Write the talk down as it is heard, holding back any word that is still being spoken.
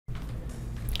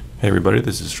Hey everybody,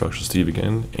 this is Structural Steve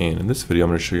again, and in this video I'm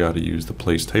going to show you how to use the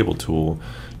Place Table tool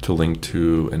to link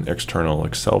to an external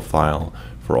Excel file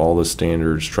for all the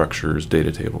standard structures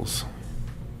data tables.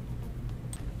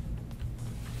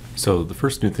 So the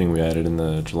first new thing we added in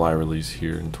the July release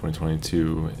here in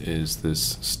 2022 is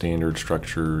this standard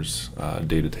structures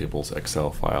data tables Excel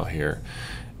file here.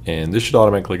 And this should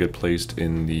automatically get placed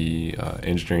in the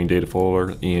engineering data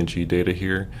folder, ENG data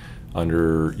here,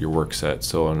 under your work set.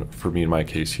 So for me, in my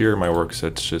case here, my work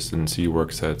set's just in C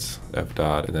work sets,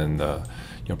 FDOT, and then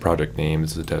the project name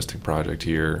is the testing project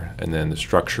here, and then the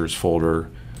structures folder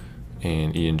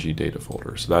and ENG data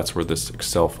folder. So that's where this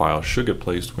Excel file should get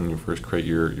placed when you first create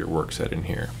your work set in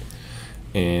here.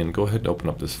 And go ahead and open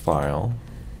up this file.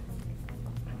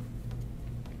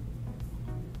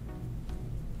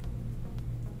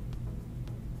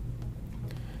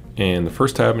 And the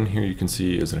first tab in here you can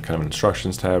see is a kind of an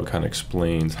instructions tab. It kind of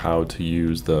explains how to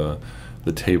use the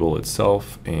table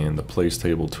itself, and the Place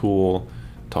Table tool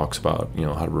talks about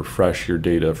how to refresh your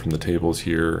data from the tables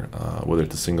here, whether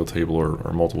it's a single table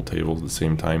or multiple tables at the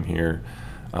same time here.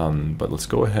 But let's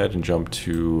go ahead and jump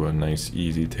to a nice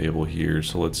easy table here.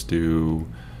 So let's do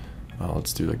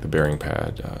like the bearing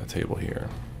pad table here.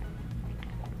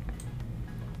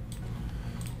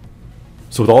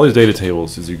 So with all these data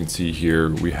tables, as you can see here,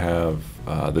 we have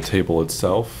the table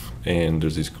itself, and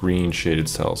there's these green shaded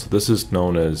cells. So this is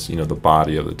known as the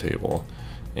body of the table,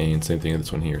 and same thing with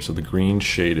this one here. So the green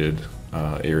shaded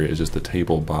area is just the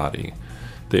table body.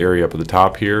 The area up at the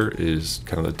top here is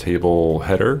kind of the table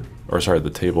header, or sorry, the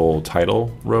table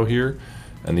title row here,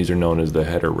 and these are known as the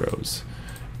header rows.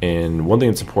 And one thing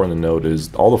that's important to note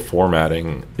is all the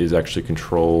formatting is actually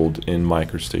controlled in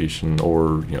MicroStation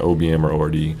or OBM or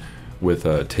ORD with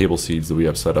table seeds that we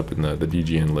have set up in the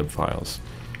DGN lib files.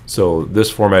 So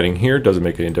this formatting here doesn't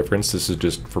make any difference. This is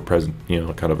just for present,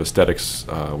 kind of aesthetics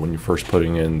when you're first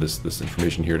putting in this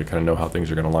information here to kind of know how things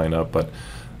are going to line up. But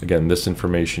again, this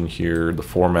information here, the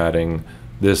formatting,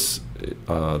 this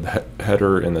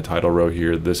header in the title row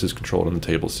here, this is controlled in the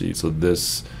table seed. So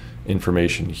this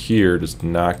information here does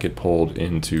not get pulled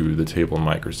into the table in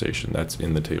MicroStation. That's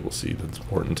in the table seed. That's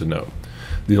important to note.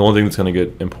 The only thing that's going to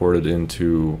get imported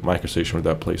into MicroStation with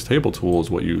that Place Table tool is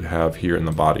what you have here in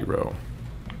the body row.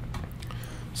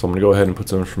 So I'm going to go ahead and put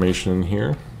some information in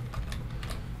here.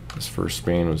 This first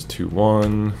span was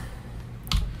 2.1.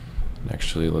 And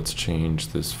actually, let's change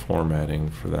this formatting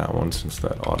for that one, since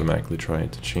that automatically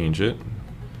tried to change it.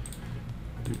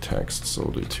 Do text, so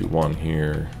we'll do 2.1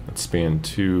 here. That's span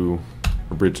 2,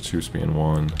 or bridge 2, span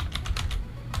 1.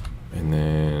 And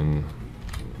then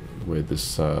the way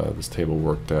this table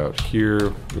worked out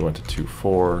here, we went to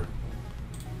 2.4.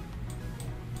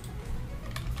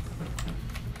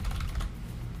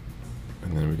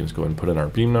 And then we can just go ahead and put in our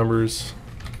beam numbers.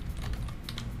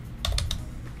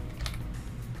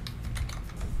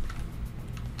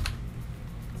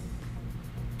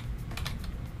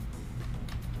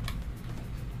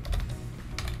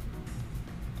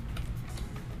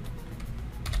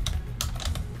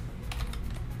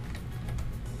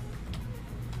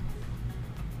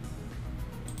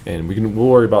 And we'll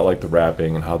worry about like the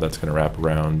wrapping and how that's going to wrap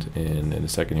around in a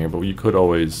second here. But you could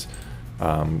always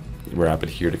wrap it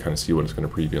here to kind of see what it's going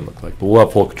to preview and look like. But we'll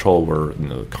have full control over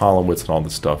the column widths and all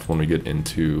this stuff when we get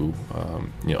into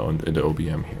into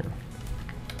OBM here.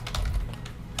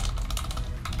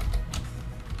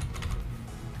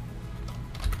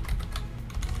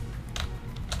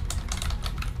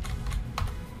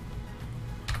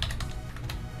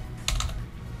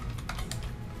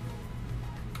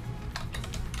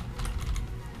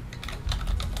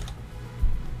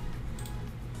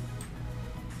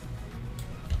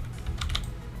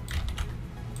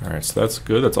 Alright, so that's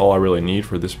good. That's all I really need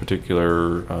for this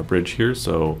particular bridge here.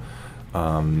 So,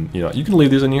 you can leave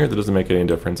these in here. That doesn't make any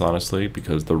difference, honestly,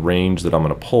 because the range that I'm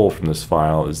going to pull from this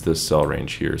file is this cell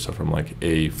range here. So from like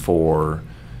A4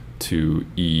 to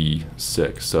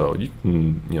E6. So you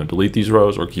can delete these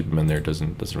rows or keep them in there. It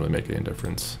doesn't really make any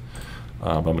difference.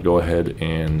 But I'm going to go ahead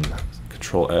and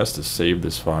Control S to save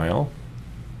this file,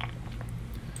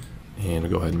 and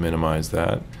go ahead and minimize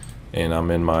that. And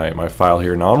I'm in my file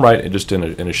here. Now I'm right just in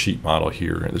a sheet model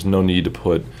here. There's no need to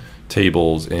put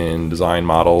tables in design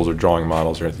models or drawing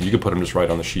models or anything. You can put them just right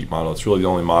on the sheet model. It's really the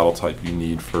only model type you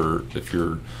need for if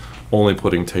you're only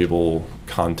putting table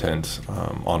content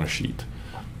on a sheet.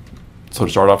 So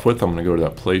to start off with, I'm going to go to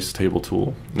that Place Table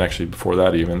tool. And actually before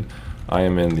that even, I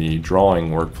am in the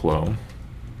drawing workflow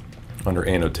under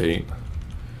Annotate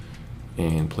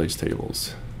and Place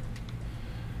Tables.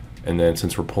 And then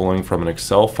since we're pulling from an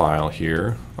Excel file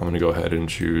here, I'm going to go ahead and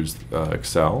choose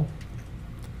Excel,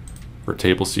 For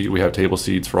table seed, we have table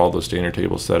seeds for all those standard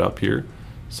tables set up here.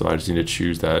 So I just need to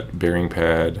choose that bearing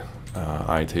pad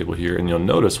I table here, and you'll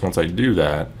notice once I do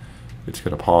that, it's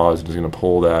going to pause and it's going to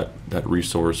pull that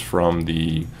resource from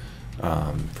the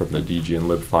DG and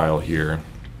lib file here.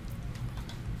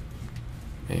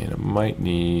 And it might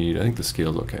need, I think the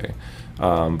scale's okay.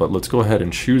 But let's go ahead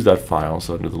and choose that file.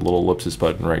 So under the little ellipsis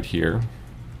button right here.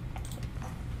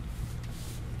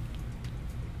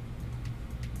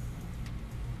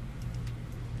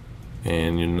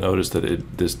 And you'll notice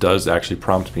that this does actually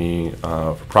prompt me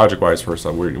for ProjectWise first.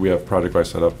 We have ProjectWise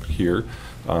set up here.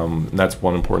 And that's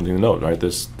one important thing to note, right?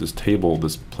 This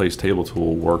place table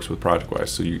tool works with ProjectWise,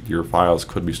 so your files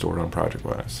could be stored on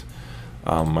ProjectWise.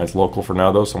 Mine's local for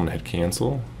now though, so I'm going to hit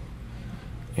cancel.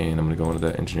 And I'm going to go into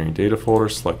that engineering data folder,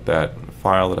 select that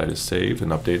file that I just saved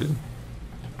and updated.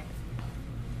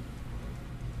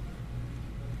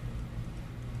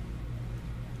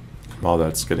 While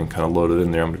that's getting kind of loaded in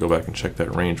there, I'm going to go back and check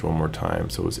that range one more time.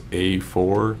 So it was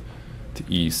A4 to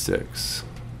E6.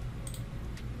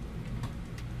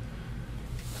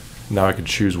 Now I can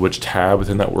choose which tab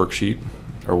within that worksheet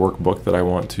or workbook that I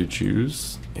want to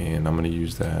choose, and I'm going to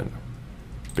use that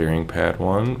bearing pad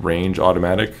 1, range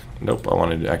automatic. Nope, I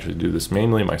wanted to actually do this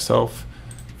manually myself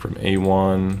from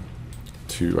A1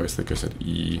 to, I think I said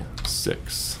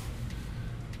E6.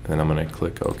 And then I'm going to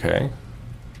click OK.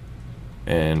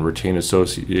 And retain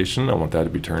association, I want that to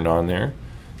be turned on there.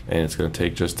 And it's going to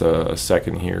take just a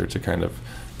second here to kind of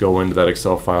go into that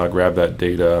Excel file, grab that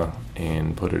data,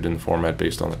 and put it in format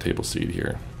based on the table seed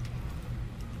here.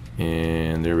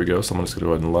 And there we go. So I'm just going to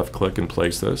go ahead and left click and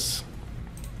place this.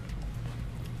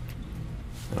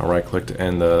 And I'll right click to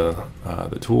end the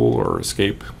tool or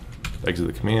escape, exit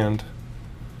the command,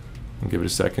 and give it a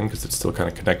second because it's still kind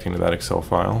of connecting to that Excel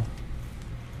file.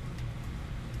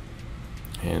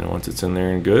 And once it's in there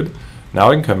and good,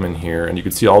 now I can come in here and you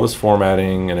can see all this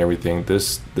formatting and everything.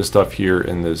 This stuff here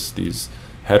in these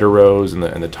header rows and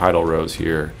the title rows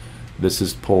here, this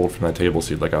is pulled from that table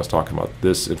seed like I was talking about.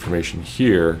 This information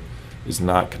here is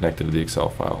not connected to the Excel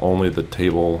file. Only the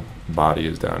table body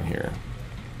is down here.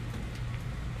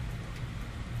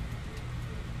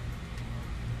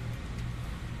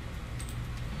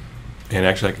 And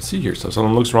actually I can see here, so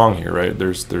something looks wrong here, right?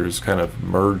 There's kind of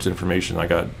merged information. I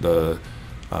got the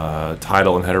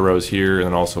title and header rows here and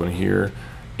then also in here.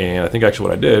 And I think actually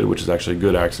what I did, which is actually a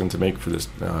good accident to make for this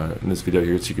in this video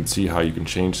here, so you can see how you can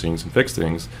change things and fix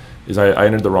things, is I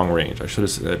entered the wrong range. I should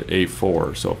have said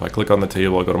A4. So if I click on the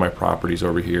table, I go to my properties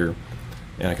over here,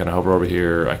 and I kind of hover over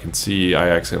here, I can see I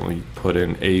accidentally put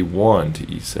in A1 to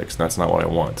E6, and that's not what I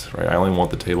want, right? I only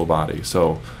want the table body.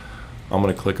 So I'm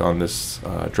going to click on this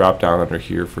drop down under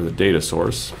here for the data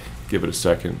source, give it a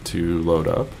second to load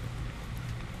up.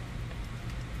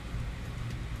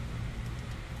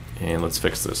 And let's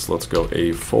fix this. Let's go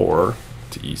A4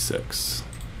 to E6.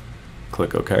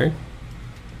 Click OK.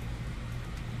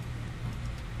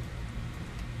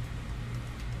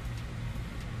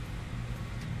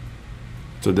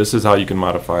 So this is how you can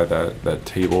modify that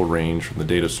table range from the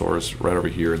data source right over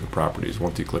here in the properties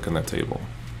once you click on that table.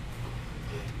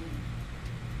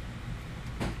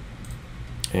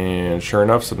 And sure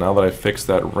enough, so now that I fixed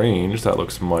that range, that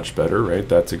looks much better, right?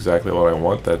 That's exactly what I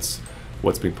want. That's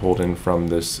what's being pulled in from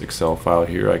this Excel file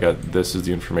here. This is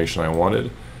the information I wanted.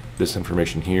 This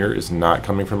information here is not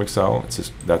coming from Excel. It's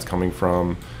just that's coming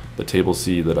from the table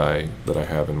C that I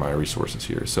have in my resources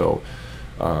here. So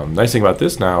nice thing about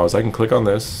this now is I can click on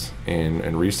this and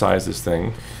resize this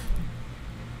thing,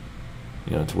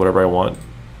 to whatever I want.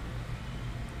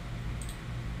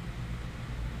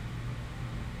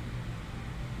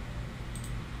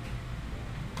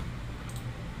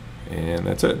 And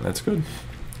that's it. That's good.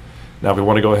 Now if we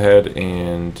want to go ahead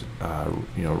and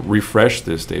refresh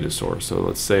this data source, so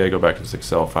let's say I go back to this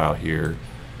Excel file here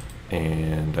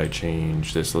and I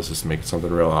change this. Let's just make something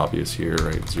real obvious here,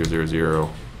 right? 000.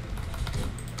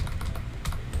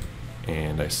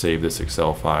 And I save this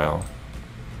Excel file.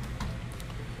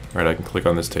 Right, I can click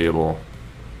on this table.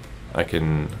 I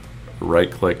can right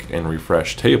click and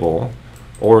refresh table,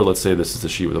 or let's say this is a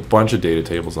sheet with a bunch of data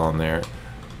tables on there.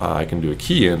 I can do a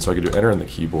key in, so I can do enter in the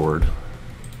keyboard.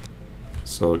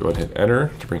 So go ahead and hit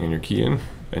enter to bring in your key in,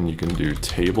 and you can do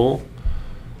table,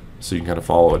 so you can kind of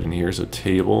follow it in here. So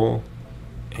table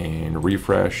and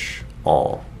refresh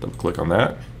all. Double click on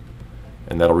that,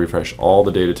 and that'll refresh all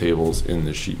the data tables in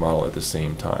the sheet model at the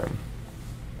same time.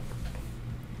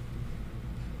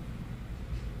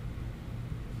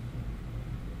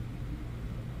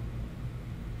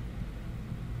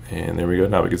 And there we go.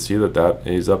 Now we can see that that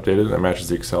is updated and that matches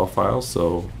the Excel file,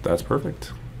 so that's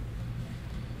perfect.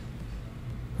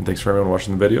 And thanks for everyone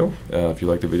watching the video. If you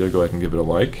like the video, go ahead and give it a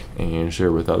like and share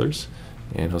it with others.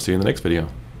 And I'll see you in the next video.